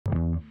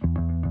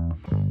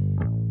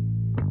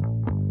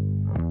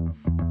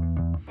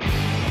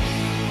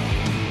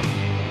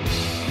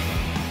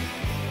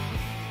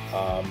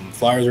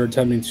Flyers are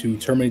attempting to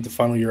terminate the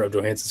final year of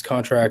Johansen's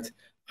contract,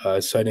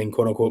 citing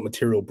quote-unquote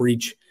material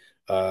breach.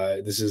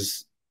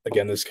 This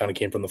kind of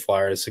came from the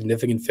Flyers.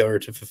 Significant failure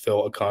to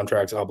fulfill a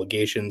contract's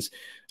obligations,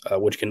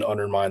 which can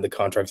undermine the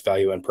contract's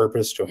value and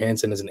purpose.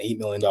 Johansen is an $8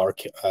 million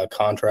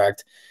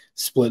contract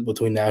split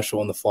between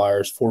Nashville and the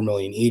Flyers, $4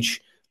 million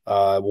each.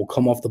 Will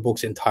come off the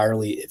books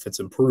entirely if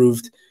it's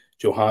improved.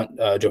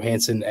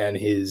 Johansen and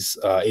his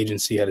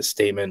agency had a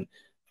statement.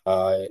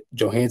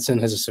 Johansen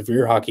has a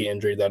severe hockey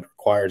injury that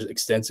requires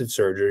extensive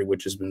surgery,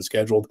 which has been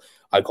scheduled.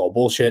 I call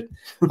bullshit.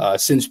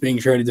 Since being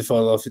traded to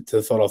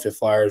the Philadelphia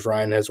Flyers,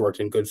 Ryan has worked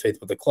in good faith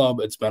with the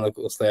club, its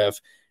medical staff,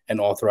 and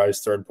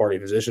authorized third-party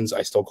physicians.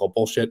 I still call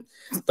bullshit.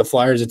 The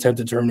Flyers' attempt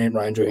to terminate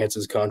Ryan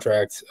Johansen's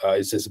contract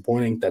is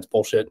disappointing. That's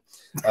bullshit.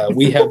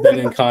 We have been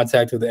in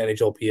contact with the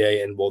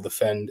NHLPA and will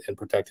defend and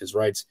protect his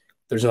rights.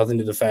 There's nothing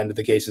to defend.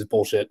 The case is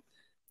bullshit.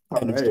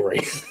 End of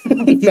story.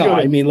 No,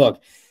 I mean, look.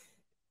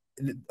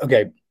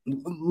 Okay,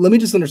 let me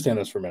just understand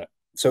this for a minute.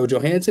 So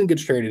Johansen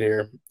gets traded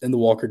here in the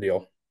Walker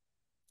deal.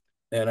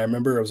 And I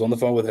remember I was on the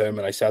phone with him,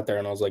 and I sat there,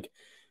 and I was like,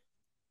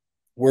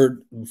 we're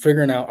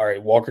figuring out, all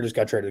right, Walker just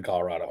got traded to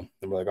Colorado.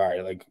 And we're like, all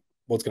right, like,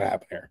 what's going to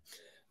happen here?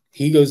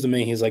 He goes to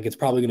me, he's like, it's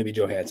probably going to be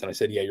Johansen. I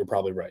said, yeah, you're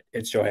probably right.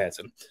 It's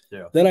Johansen.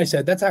 Yeah. Then I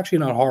said, that's actually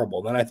not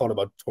horrible. Then I thought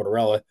about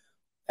Tortorella.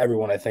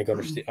 Everyone, I think,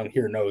 on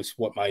here knows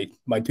what my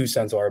 2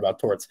 cents are about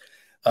Torts.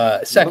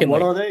 Secondly,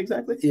 what are they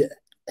exactly? Yeah.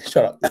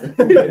 Shut up.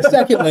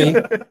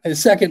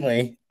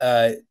 Secondly,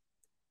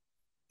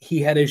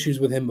 he had issues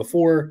with him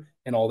before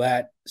and all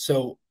that.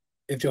 So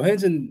if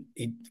Johansen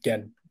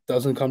again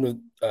doesn't come to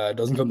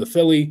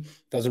Philly,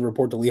 doesn't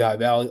report to Lehigh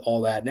Valley,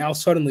 all that, now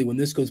suddenly when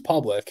this goes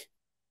public,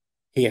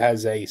 he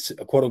has a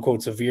quote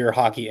unquote severe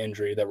hockey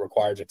injury that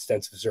requires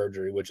extensive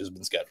surgery, which has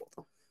been scheduled.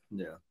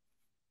 Yeah,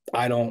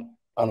 I don't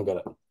get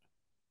it.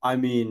 I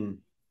mean,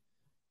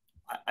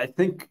 I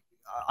think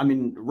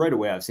right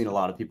away I've seen a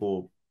lot of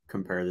people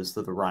compare this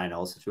to the Ryan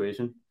Ellis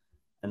situation,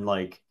 and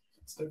like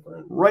it's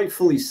different,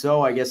 rightfully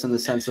so, I guess, in the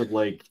sense of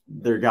like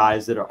they're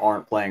guys that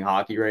aren't playing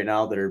hockey right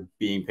now that are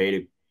being paid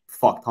a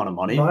fuck ton of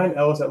money. Ryan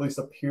Ellis at least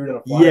appeared in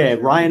a Flyers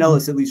jersey. Ryan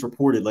Ellis at least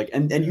reported like,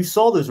 and you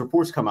saw those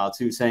reports come out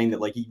too, saying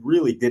that like he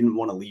really didn't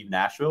want to leave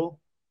Nashville,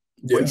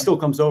 but he still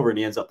comes over and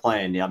he ends up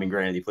playing. I mean,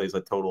 granted, he plays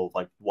a total of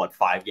like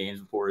 5 games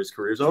before his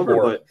career's over,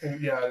 but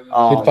yeah,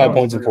 5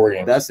 points in 4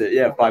 games. That's it.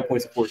 Yeah, 5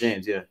 points in 4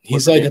 games. Yeah,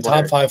 he's like a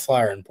top 5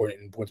 Flyer in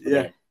points per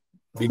game.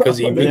 Because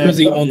he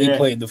only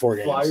played the 4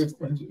 games.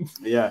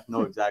 Yeah,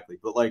 no, exactly.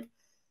 But like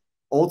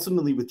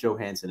ultimately with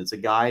Johansen, it's a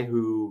guy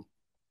who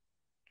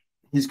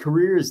his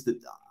career is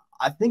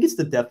I think it's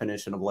the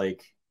definition of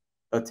like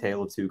a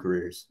tale of 2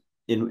 careers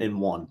in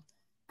one.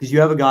 Because you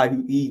have a guy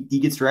who he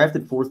gets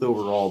drafted 4th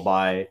overall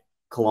by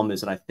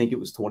Columbus, and I think it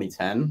was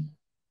 2010,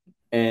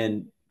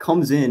 and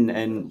comes in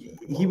and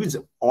he was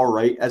all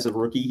right as a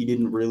rookie. He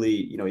didn't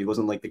really, he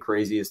wasn't like the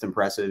craziest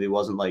impressive. He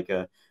wasn't like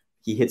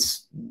he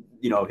hits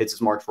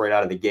his marks right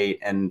out of the gate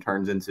and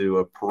turns into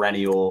a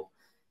perennial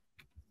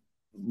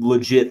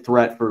legit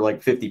threat for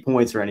like 50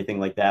 points or anything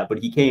like that. But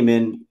he came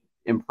in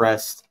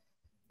impressed.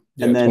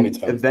 Yeah, and then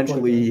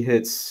eventually he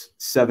hits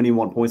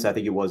 71 points. I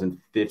think it was in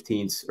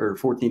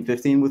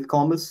 14-15 with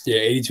Columbus. Yeah,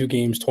 82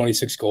 games,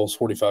 26 goals,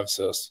 45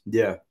 assists.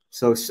 Yeah.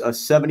 So a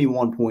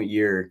 71-point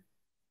year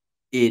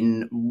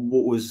in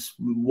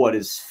what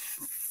is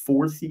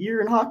 4th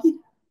year in hockey?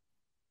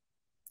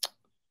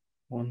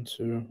 1,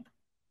 2.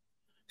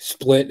 He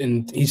split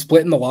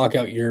in the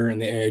lockout year in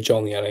the AHL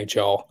and the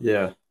NHL.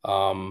 Yeah.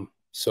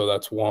 So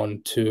that's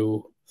 1,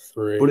 2,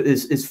 3. But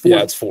it's 4th. Yeah,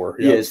 it's 4.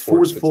 Yeah, his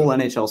 4th full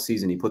NHL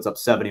season. He puts up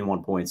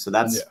 71 points. So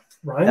that's a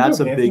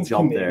big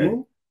jump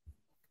Canadian?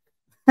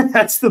 There.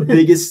 That's the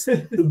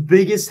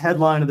biggest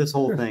headline of this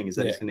whole thing is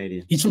that he's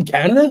Canadian. He's from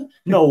Canada?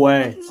 No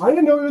way. I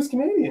didn't know he was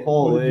Canadian.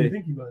 Holy. What did you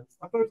think he was?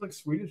 I thought it was like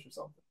Swedish or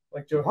something.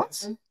 Like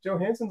Johansen.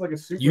 Johansen's like a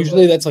super.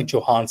 Usually that's like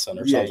Johansson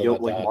or something. Yeah,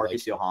 like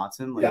Marcus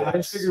Johansson. Like, I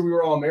just figured we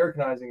were all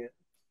Americanizing it.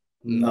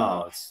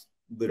 No, it's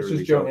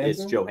literally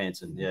it's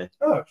Johansen. Yeah.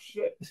 Oh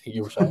shit.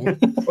 You were saying? That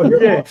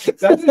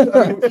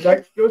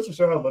goes to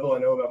show how little I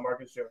know about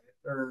Marcus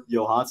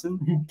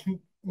Johansson.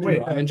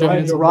 Wait, Ryan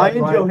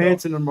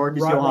Johansen and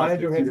Marcus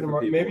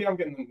Johansson. Maybe I'm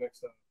getting them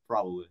mixed up.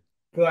 Probably.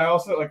 Because I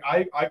also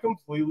I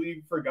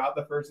completely forgot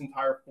the first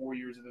entire 4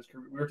 years of his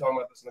career. We were talking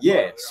about this in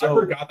the so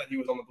I forgot that he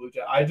was on the Blue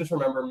Jays. I just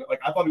remember him,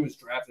 I thought he was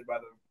drafted by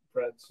the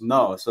Preds.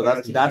 No, so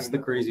that's the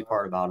crazy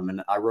part about him,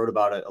 and I wrote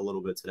about it a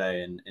little bit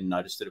today, and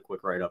I just did a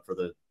quick write up for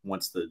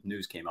once the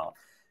news came out.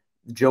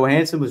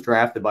 Johansen was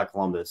drafted by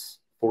Columbus,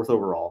 4th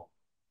overall,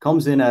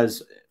 comes in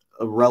as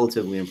a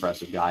relatively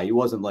impressive guy. He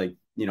wasn't like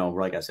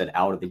I said,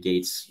 out of the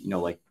gates,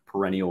 like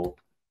perennial.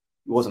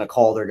 He wasn't a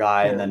Calder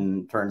guy and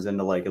then turns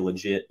into like a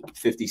legit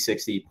 50,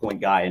 60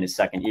 point guy in his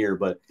 2nd year,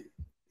 but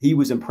he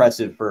was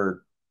impressive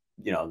for,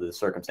 the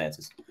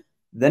circumstances.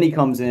 Then he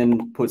comes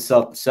in, puts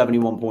up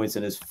 71 points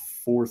in his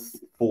 4th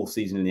full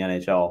season in the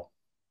NHL.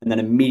 And then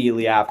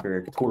immediately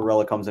after,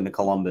 Tortorella comes into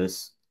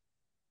Columbus.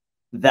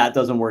 That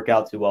doesn't work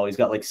out too well. He's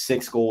got like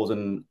 6 goals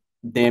in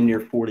damn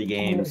near 40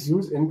 games. He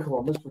was in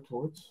Columbus for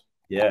Torts?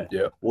 Yeah.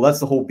 Yeah. Well, that's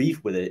the whole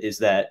beef with it is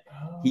that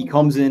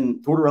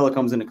Tortorella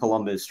comes into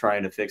Columbus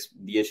trying to fix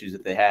the issues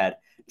that they had.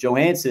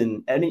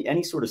 Johansen,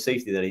 any sort of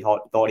safety that he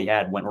thought he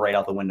had went right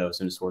out the window as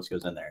soon as Torts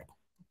goes in there.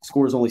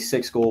 Scores only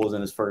 6 goals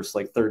in his first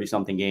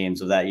 30-something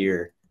games of that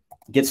year.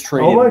 Gets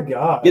traded. Oh my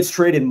God. Gets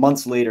traded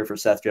months later for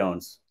Seth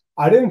Jones.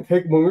 I didn't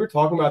pick when we were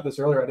talking about this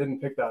earlier. I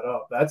didn't pick that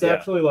up. That's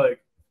actually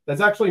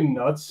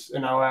nuts.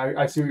 And now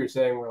I see what you're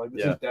saying. Where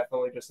this is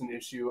definitely just an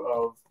issue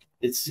of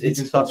it's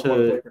such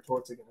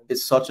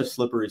a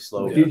slippery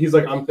slope. He's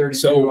like, I'm 32.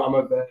 So, I'm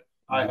a vet.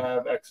 I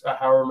have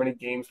however many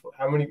games.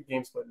 How many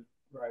games played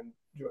Ryan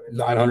Johansen?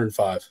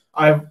 905.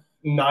 I have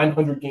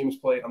 900 games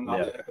played. I'm not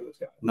there for this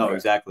guy. No,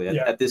 exactly.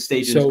 At this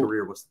stage in his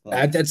career, what's the point?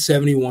 At that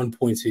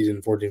 71-point season,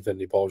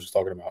 1450, Paul was just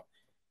talking about,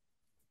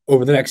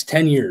 over the next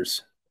 10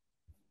 years,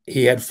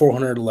 he had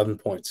 411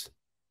 points.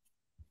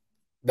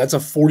 That's a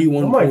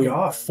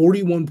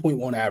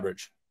 41.1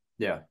 average.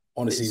 Yeah.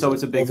 On a season. So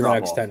it's a big over the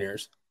next 10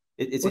 years.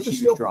 It's a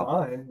huge drop.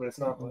 Fine, but it's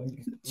not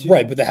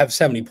right, but they have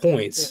 70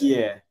 points.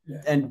 Yeah.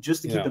 And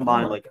just to keep in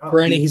mind,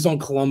 granted, he's on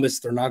Columbus.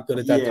 They're not good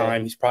at that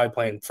time. He's probably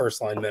playing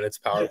first line minutes,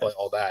 power play,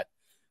 all that.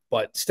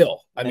 But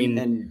still, I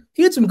mean,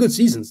 he had some good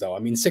seasons, though. I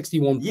mean,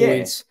 61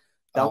 points.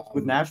 That was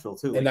with Nashville,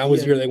 too. And that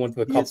was the year they went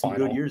to the Cup final.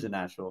 He had some good years in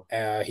Nashville.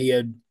 He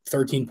had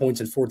 13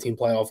 points in 14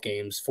 playoff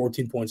games,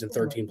 14 points in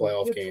 13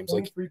 playoff games.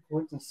 23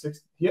 points in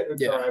 6.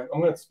 Sorry,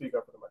 I'm going to speak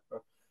up for the microphone.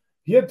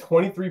 He had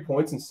 23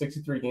 points in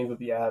 63 games with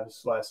the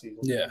Avs last season.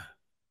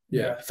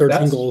 Yeah.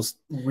 13 goals.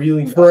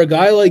 Really for a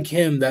guy like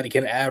him that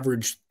can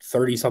average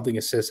 30-something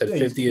assists at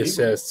 50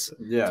 assists,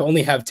 to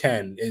only have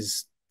 10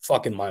 is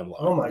fucking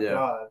mind-blowing. Oh, my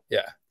God.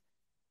 Yeah.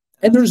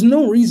 And there's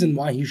no reason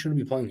why he shouldn't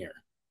be playing here.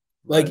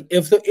 Like,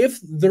 if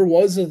there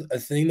was a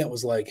thing that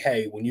was like,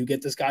 hey, when you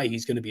get this guy,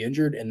 he's going to be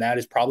injured, and that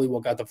is probably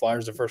what got the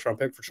Flyers the first-round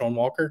pick for Sean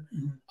Walker,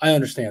 I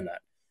understand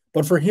that.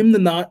 But for him to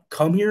not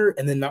come here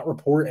and then not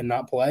report and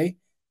not play,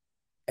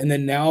 and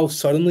then now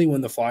suddenly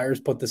when the Flyers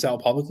put this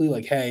out publicly,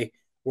 like, hey,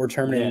 we're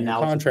terminating your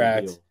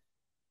contract,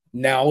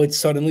 now it's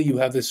suddenly you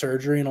have this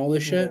surgery and all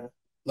this shit.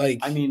 Like,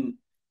 I mean,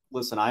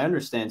 listen, I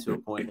understand to a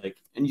point,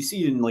 and you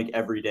see it in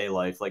everyday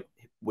life,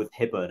 with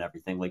HIPAA and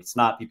everything. It's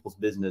not people's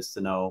business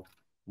to know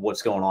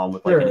what's going on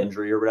with an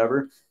injury or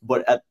whatever.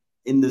 But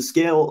in the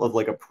scale of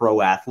a pro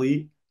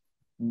athlete,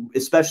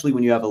 especially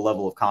when you have a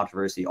level of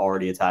controversy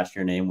already attached to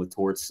your name with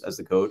Torts as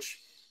the coach,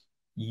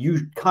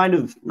 you kind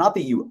of, not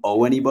that you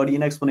owe anybody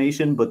an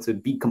explanation, but to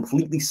be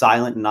completely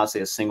silent and not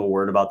say a single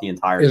word about the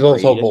entire is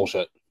also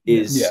bullshit.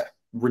 Is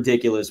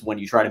ridiculous when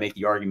you try to make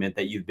the argument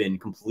that you've been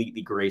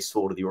completely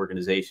graceful to the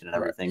organization and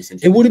everything.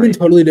 Since it would have been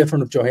totally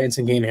different if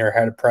Johansen came here,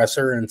 had a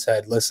presser, and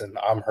said, "Listen,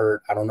 I'm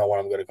hurt. I don't know when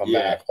I'm going to come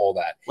back." All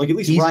that. At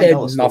least he Ryan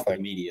Ellis spoke to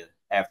the media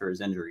after his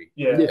injury.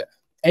 Yeah.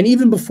 And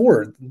even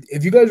before,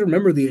 if you guys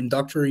remember the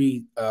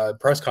introductory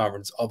press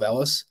conference of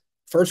Ellis,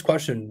 first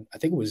question, I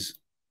think it was,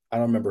 I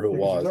don't remember who it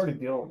was. He's already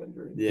dealing with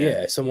injury.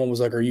 Yeah. Someone was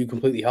like, "Are you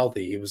completely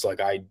healthy?" He was like,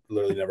 "I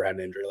literally never had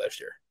an injury last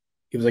year."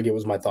 He was like, "It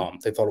was my thumb.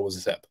 They thought it was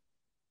his hip."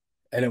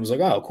 And it was like,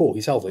 "Oh, cool,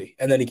 he's healthy."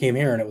 And then he came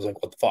here, and it was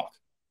like, "What the fuck?"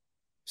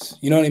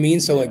 You know what I mean?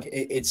 So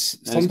it's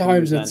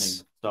sometimes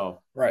it's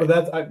right. But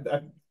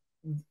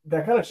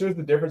that kind of shows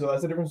the difference.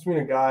 That's the difference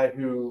between a guy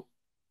who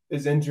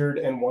is injured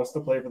and wants to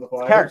play for the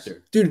Flyers,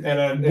 character, dude.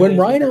 When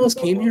Ryan Ellis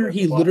came here,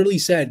 he literally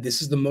said,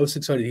 "This is the most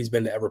excited he's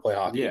been to ever play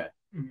hockey." Yeah.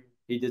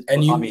 He did,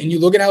 and you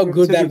look at how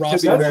good that roster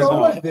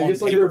is.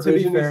 To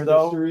be fair,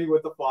 though, history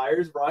with the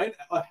Flyers,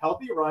 a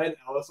healthy Ryan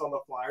Ellis on the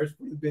Flyers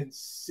would have been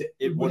sick.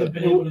 It would have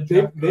been able to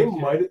draft.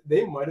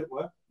 They might have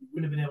what? We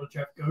would have been able to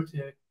draft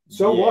Gauthier.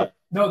 So what?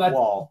 No, that's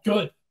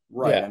good.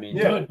 Right. Yeah. I mean,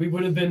 good. We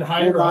would have been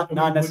higher. Well,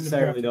 not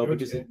necessarily though,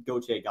 because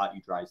Gauthier got you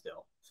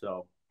Drysdale.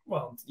 So.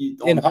 Well,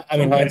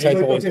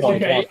 hindsight's always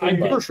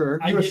for sure.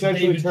 You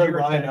essentially turned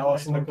Ryan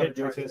Ellis into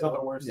Gauthier. It's not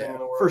the worst thing in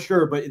the world. For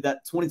sure, but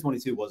that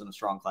 2022 wasn't a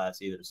strong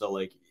class either. So,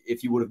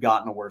 if you would have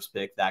gotten a worse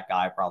pick, that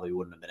guy probably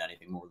wouldn't have been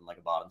anything more than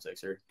a bottom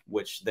sixer,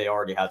 which they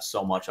already have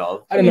so much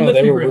of. I don't know.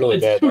 They were really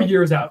bad. It's 2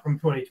 years out from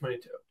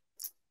 2022.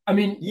 I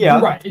mean,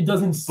 you're right. It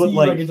doesn't seem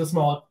like it's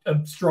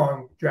a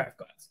strong draft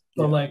class.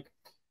 But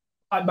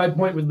my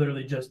point was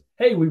literally just,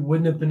 hey, we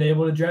wouldn't have been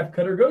able to draft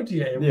Cutter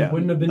Gauthier. We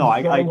wouldn't have been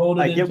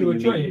strongholded into a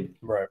trade.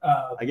 Right.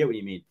 I get what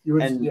you mean. You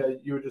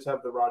would just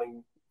have the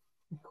rotting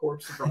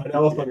corpse of Ryan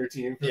Ellis on your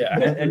team.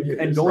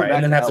 And going back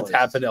and then have to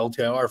tap into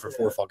LTIR for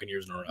 4 fucking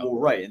years in a row. Well,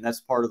 right, and that's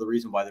part of the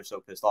reason why they're so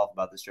pissed off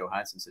about this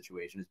Johansen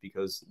situation is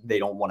because they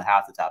don't want to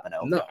have to tap into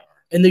LTIR. No,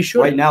 and they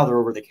should. Right now, they're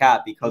over the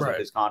cap because of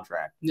his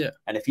contract. Yeah,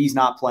 and if he's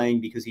not playing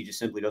because he just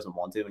simply doesn't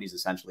want to, and he's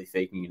essentially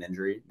faking an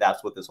injury,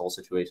 that's what this whole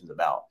situation's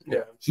about.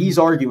 Yeah, he's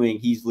arguing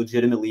he's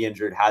legitimately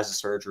injured, has a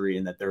surgery,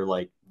 and that they're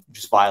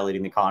just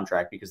violating the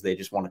contract because they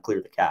just want to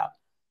clear the cap.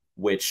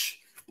 Which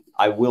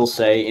I will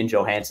say, in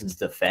Johansen's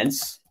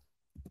defense,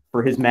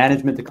 for his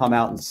management to come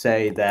out and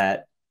say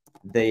that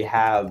they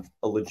have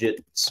a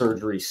legit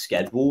surgery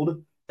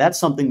scheduled, that's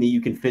something that you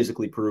can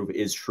physically prove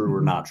is true or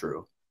not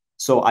true.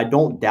 So I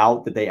don't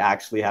doubt that they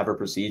actually have a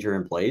procedure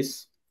in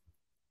place.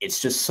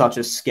 It's just such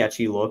a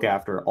sketchy look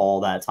after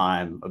all that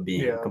time of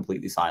being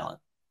completely silent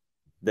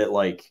that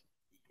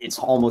it's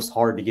almost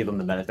hard to give him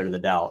the benefit of the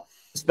doubt,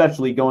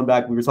 especially going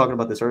back. We were talking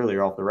about this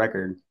earlier off the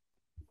record.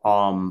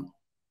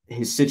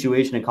 His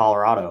situation in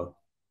Colorado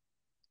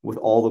with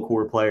all the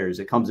core players,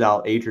 it comes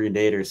out. Adrian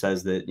Dater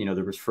says that,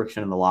 there was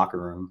friction in the locker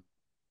room.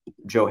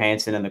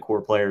 Johansen and the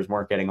core players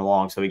weren't getting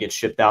along, so he gets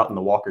shipped out in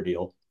the Walker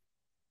deal.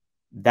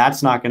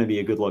 That's not going to be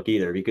a good look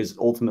either, because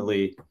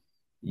ultimately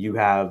you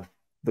have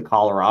the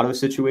Colorado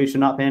situation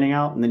not panning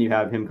out, and then you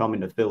have him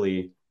coming to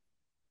Philly,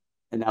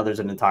 and now there's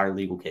an entire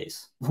legal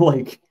case.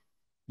 Like,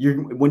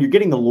 when you're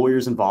getting the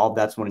lawyers involved,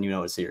 that's when you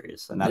know it's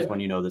serious, and that's when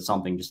you know that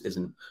something just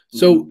isn't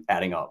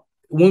adding up.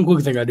 One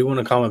quick thing, I do want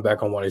to comment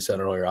back on what he said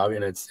earlier,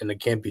 and it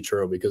can't be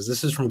true, because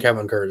this is from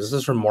Kevin Kerr. This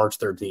is from March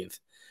 13th,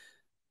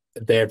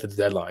 the day after the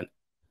deadline.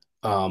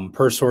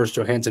 Per source,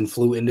 Johansen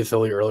flew into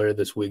Philly earlier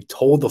this week,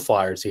 told the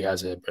Flyers he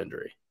has a hip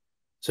injury.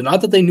 So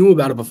not that they knew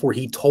about it before,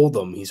 he told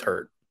them he's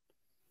hurt.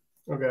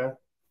 Okay.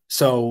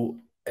 So,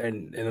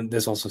 and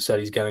this also said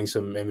he's getting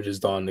some images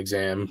done,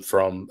 exam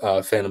from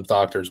Phantom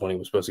Doctors when he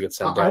was supposed to get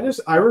sent out.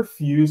 I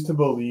refuse to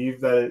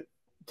believe that it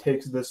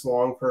takes this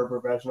long for a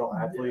professional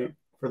athlete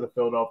for the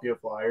Philadelphia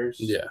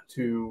Flyers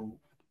to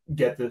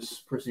get this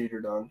procedure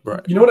done.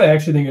 Right. You know what I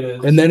actually think it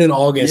is? And then in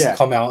August,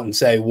 come out and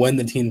say, when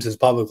the team says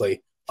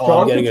publicly,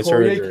 Sean I'm getting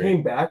Couturier a surgery.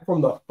 came back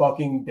from the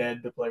fucking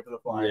dead to play for the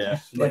Flyers.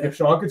 Yeah. Like, if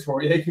Sean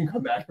Couturier can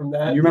come back from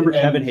that. You remember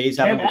Kevin Hayes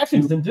having Cam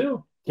Atkinson,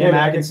 too. Cam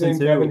Atkinson,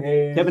 too.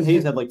 Kevin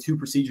Hayes had like 2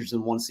 procedures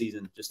in one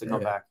season just to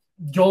come back.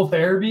 Joel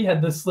Farabee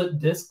had the slip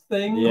disc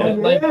thing.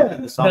 In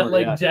the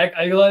summer, Jack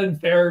Eichel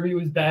and Farabee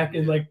was back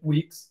in like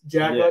weeks.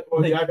 Jack Eichel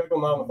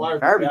on the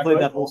Flyers. Farabee played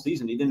that whole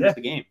season. He didn't miss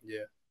the game.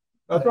 Yeah.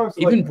 That's what I'm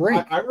saying. Even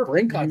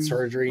Brink got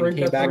surgery and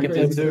came back and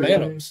played the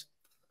Phantoms.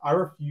 I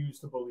refuse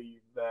to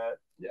believe that.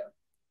 Yeah.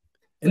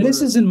 And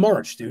this is in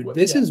March, dude.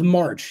 This is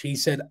March. He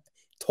said,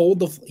 told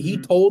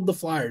the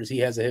Flyers he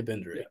has a hip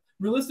injury.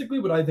 Realistically,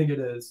 what I think it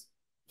is,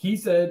 he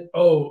said,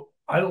 "Oh,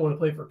 I don't want to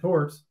play for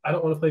Torts. I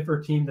don't want to play for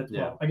a team that's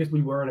well, I guess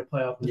we were in a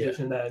playoff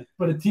position then,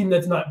 but a team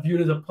that's not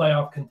viewed as a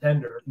playoff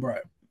contender.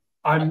 Right.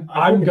 I'm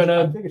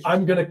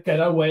gonna get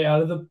a way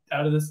out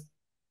of this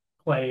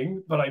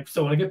playing, but I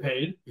still want to get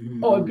paid.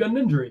 Mm-hmm. Oh, I've got an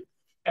injury."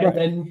 And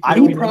then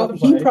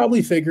he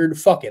probably figured,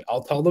 fuck it,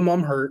 I'll tell them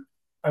I'm hurt.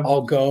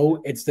 I'll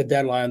go. It's the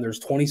deadline. There's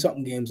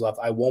 20-something games left.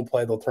 I won't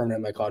play. They'll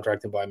terminate my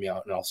contract and buy me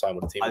out, and I'll sign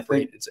with a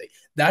team.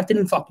 That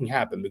didn't fucking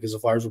happen, because the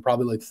Flyers were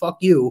probably like, fuck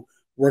you.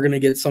 We're going to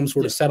get some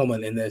sort of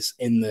settlement in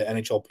the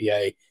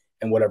NHLPA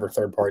and whatever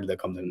third party that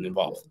comes in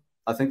involved.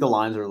 I think the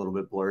lines are a little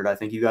bit blurred. I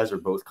think you guys are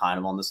both kind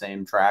of on the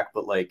same track,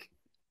 but like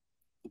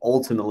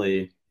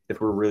ultimately,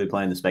 if we're really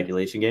playing the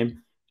speculation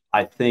game,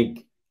 I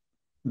think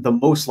the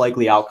most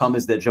likely outcome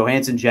is that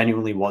Johansen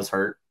genuinely was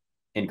hurt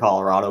in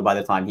Colorado by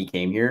the time he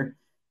came here.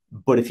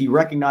 But if he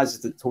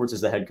recognizes that Torts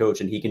is the head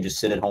coach and he can just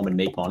sit at home and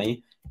make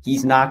money,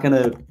 he's not going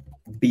to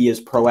be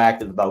as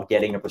proactive about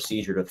getting a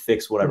procedure to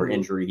fix whatever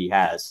injury he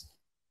has.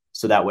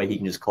 So that way he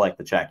can just collect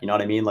the check. You know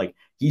what I mean? Like,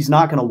 he's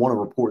not going to want to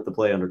report the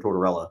play under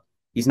Tortorella.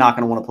 He's not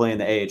going to want to play in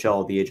the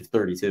AHL at the age of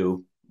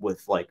 32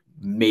 with like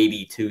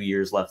maybe 2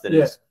 years left in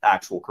his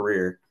actual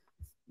career.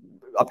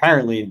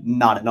 Apparently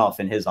not enough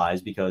in his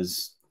eyes,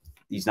 because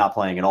he's not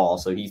playing at all.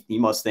 So he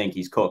must think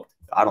he's cooked.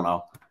 I don't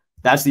know.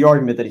 That's the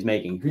argument that he's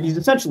making. He's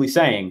essentially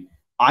saying,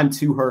 I'm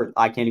too hurt.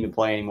 I can't even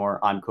play anymore.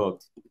 I'm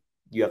cooked.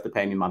 You have to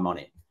pay me my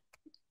money.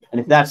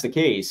 And if that's the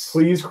case...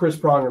 Please, Chris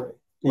Pronger.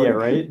 Yeah,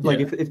 right? Like,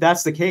 if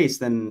that's the case,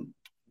 then,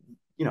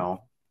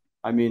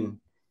 I mean,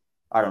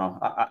 I don't know.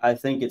 I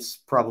think it's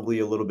probably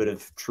a little bit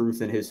of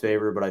truth in his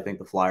favor, but I think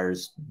the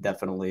Flyers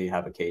definitely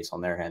have a case on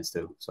their hands,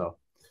 too. So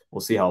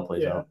we'll see how it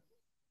plays out.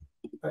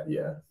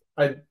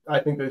 I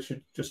think they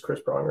should just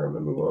Chris Pronger him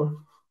and move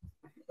on.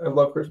 I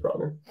love Chris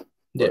Pronger.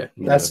 Yeah,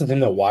 that's the thing,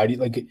 though. Why do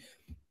you,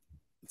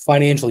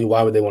 financially,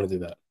 why would they want to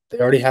do that? They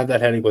already have that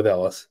headache with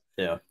Ellis.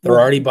 Yeah. They're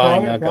already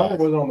buying that guy. Pronger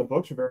wasn't on the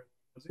books,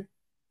 was he?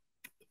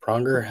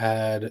 Pronger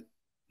had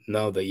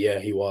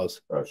he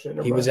was. Oh,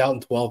 shit. He was out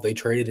in 12. They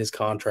traded his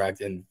contract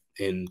in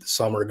the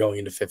summer going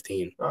into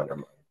 15. Oh, never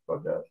mind.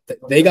 Fuck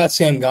that. They got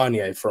Sam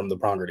Gagner from the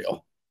Pronger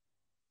deal.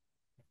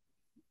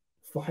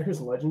 Flyers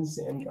legend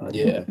Sam Gagner.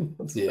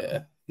 Yeah.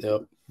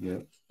 Yep.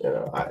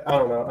 I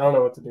don't know. I don't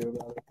know what to do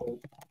about it.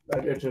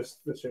 But it's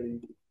just the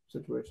shitty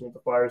situation that the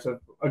Flyers have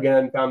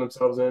again found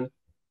themselves in.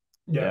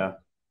 Yeah.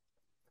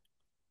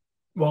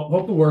 Well,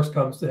 hope the worst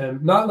comes to him.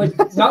 Not like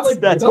that's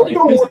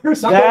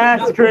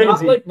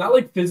crazy. Not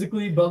like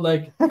physically, but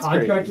like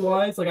contract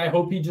wise. Like, I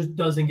hope he just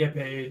doesn't get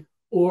paid,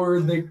 or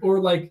the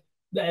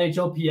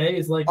NHLPA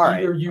is like, all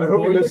either right. you. I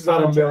hope he misses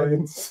out on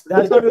millions.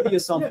 That's under the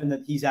assumption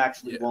that he's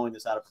actually blowing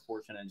this out of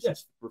proportion and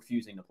just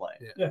refusing to play.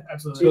 Yeah,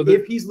 absolutely. So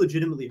if he's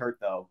legitimately hurt,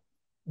 though,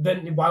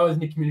 then why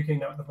wasn't he communicating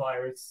that with the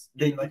Flyers?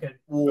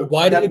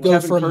 Why did it go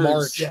from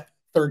March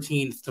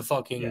 13th to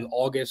fucking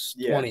August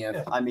 20th?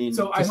 Yeah. I mean,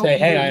 so I hope I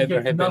have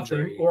a hip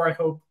injury, or I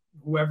hope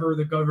whoever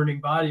the governing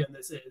body on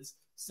this is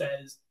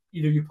says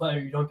either you play or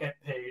you don't get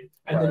paid,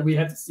 and then we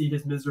have to see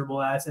his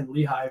miserable ass in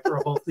Lehigh for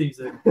a whole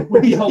season.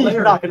 He's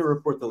not going to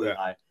report the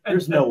Lehigh.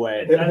 There's no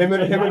way. Him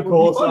and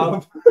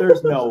Kolosov.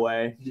 There's no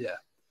way. Yeah.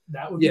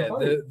 that would be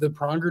fun. The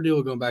Pronger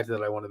deal, going back to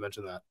that, I want to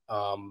mention that.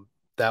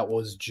 That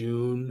was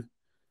June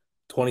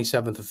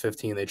 27th of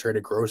 15. They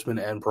traded Grossman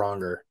and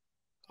Pronger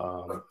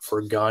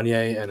for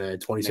Gagne and a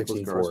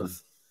 2016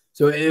 fourth.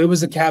 So it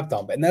was a cap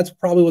dump, and that's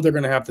probably what they're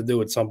going to have to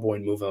do at some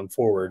point moving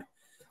forward.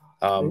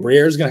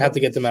 Briere's going to have to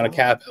get them out of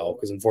cap hell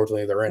because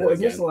unfortunately they're in it again. Is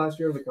this the last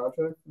year of the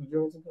contract, the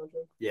Johansen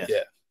contract? Yeah.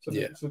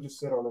 So just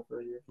sit on it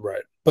for a year.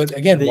 Right. But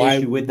again,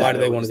 why do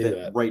they want to do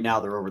that? Right now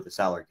they're over the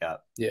salary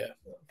cap. Yeah.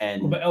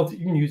 And but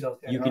you can use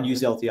LTIR. You can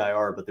use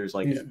LTIR, but there's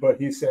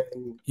he's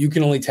saying you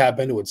can only tap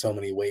into it so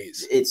many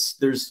ways.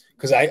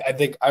 Because I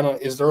think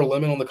is there a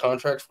limit on the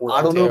contract for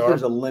I don't know if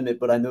there's a limit,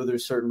 but I know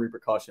there's certain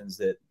repercussions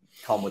that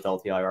come with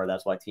LTIR.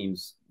 That's why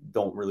teams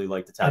don't really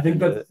like to tap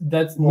into it.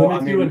 That's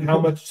limits you and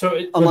how much. So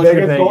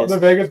the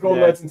Vegas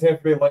Golden Knights and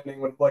Tampa Bay Lightning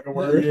would like a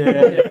word.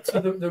 Yeah.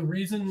 So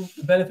the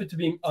benefit to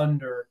being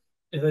under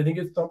is I think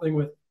it's something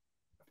with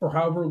for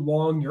however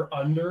long you're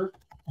under,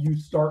 you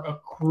start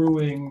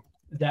accruing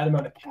that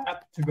amount of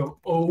cap to go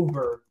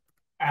over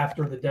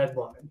after the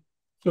deadline.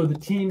 So the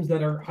teams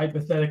that are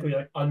hypothetically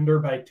like under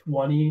by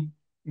 20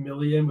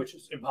 million, which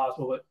is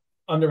impossible, but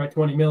under by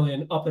 20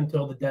 million up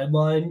until the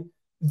deadline,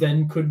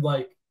 then could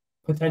like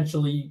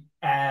potentially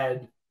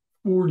add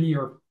 40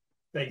 or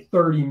say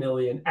 30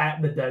 million at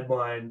the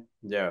deadline.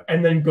 Yeah.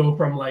 And then go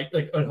from like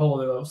a whole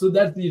other level. So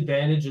that's the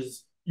advantage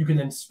is you can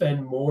then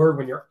spend more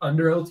when you're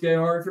under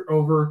LTIR. If you're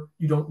over,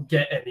 you don't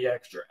get any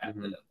extra at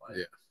the deadline.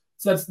 Yeah.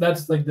 So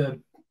that's like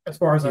as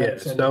far as I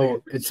understand.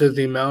 So it says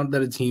the amount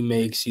that a team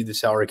may exceed the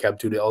salary cap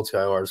due to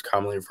LTIR is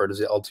commonly referred to as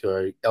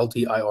the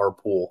LTIR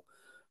pool.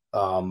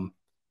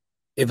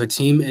 If a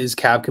team is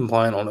cap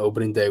compliant on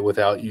opening day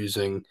without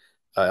using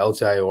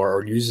LTIR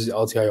or uses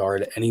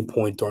LTIR at any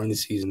point during the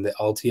season, the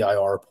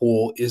LTIR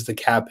pool is the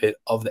cap hit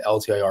of the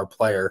LTIR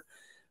player,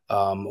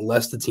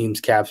 less the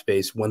team's cap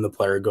space when the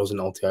player goes in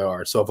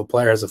LTIR. So if a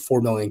player has a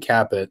 $4 million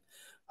cap hit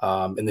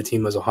and the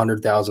team has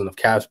 100,000 of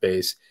cap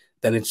space,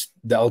 then it's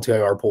the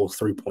LTIR pool is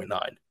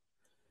 3.9.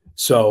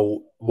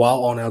 So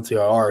while on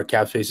LTIR,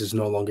 cap space is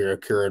no longer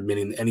accrued,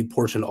 meaning any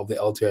portion of the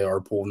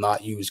LTIR pool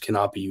not used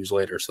cannot be used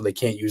later. So they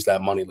can't use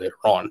that money later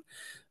on.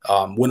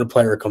 When a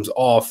player comes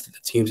off, the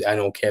team's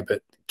annual cap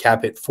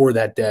hit for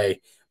that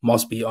day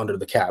must be under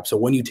the cap. So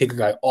when you take a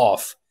guy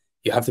off,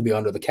 you have to be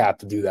under the cap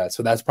to do that.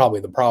 So that's probably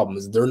the problem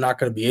is they're not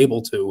going to be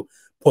able to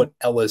put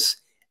Ellis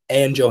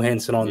and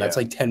Johansen on. That's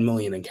like 10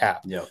 million in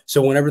cap. Yeah.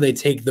 So whenever they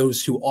take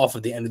those two off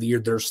at the end of the year,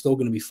 they're still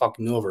going to be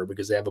fucking over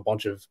because they have a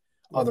bunch of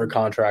other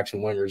contracts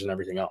and wingers and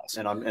everything else.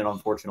 And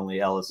unfortunately,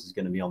 Ellis is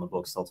going to be on the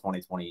books till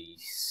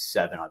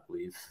 2027, I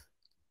believe.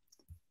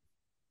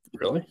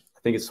 Really? I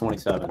think it's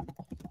 27.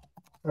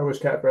 I wish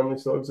Cap Friendly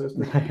still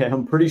existed.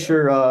 I'm pretty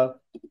sure.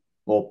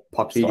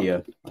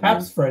 Puckpedia.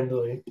 Caps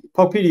friendly.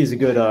 Puckpedia is a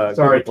good.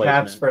 Sorry, good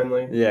Caps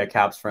Friendly. Yeah,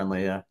 Caps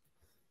Friendly. Yeah.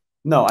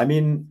 No, I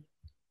mean,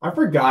 I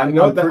forgot.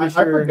 I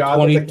forgot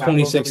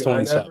 26,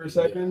 27. For a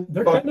second.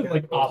 They're kind of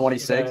like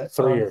 26,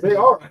 3 years. They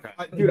are.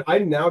 Dude, I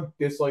now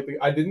dislike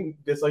I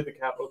didn't dislike the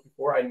Capitals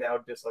before. I now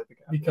dislike the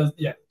Capitals. Because,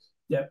 yeah,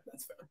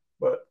 that's fair.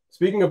 But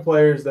speaking of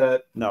players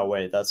that. No,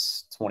 wait,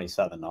 that's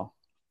 27, though.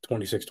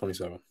 26,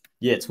 27.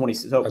 Yeah, 20.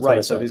 So,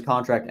 right. So his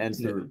contract ends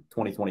through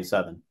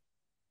 2027.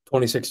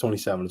 26,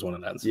 27 is when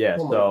it ends. Yeah,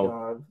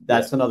 so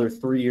that's another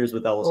 3 years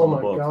with Ellis on the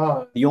books.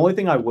 God. The only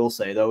thing I will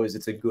say, though, is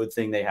it's a good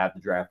thing they have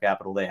the draft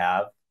capital they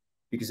have.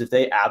 Because if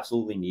they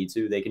absolutely need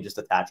to, they can just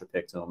attach a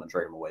pick to him and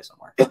trade him away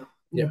somewhere.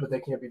 Yeah, but they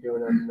can't be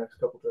doing that in the next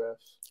couple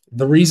drafts.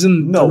 The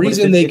reason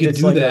they could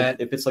do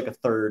that, if it's like a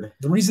third,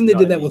 the reason they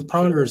did that with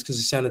Pronger is because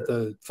he sent it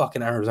to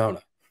fucking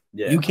Arizona.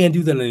 Yeah, you can't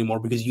do that anymore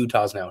because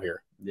Utah's now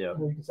here. Yeah,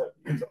 you can send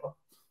Utah.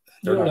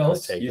 They're not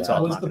else take Utah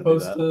was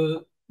supposed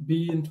to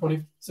be in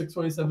 26,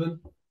 27.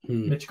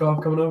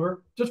 Mitchkov coming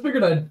over. Just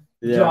figured I'd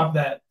drop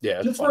that.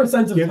 Yeah, just for a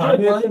sense of timeline.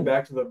 timeline.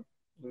 Back to the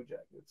Blue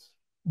Jackets.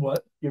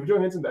 What? Give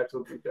Johansen back to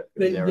the Blue Jackets.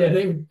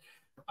 They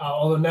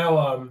although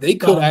now they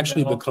could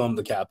actually become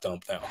the cap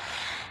dump now.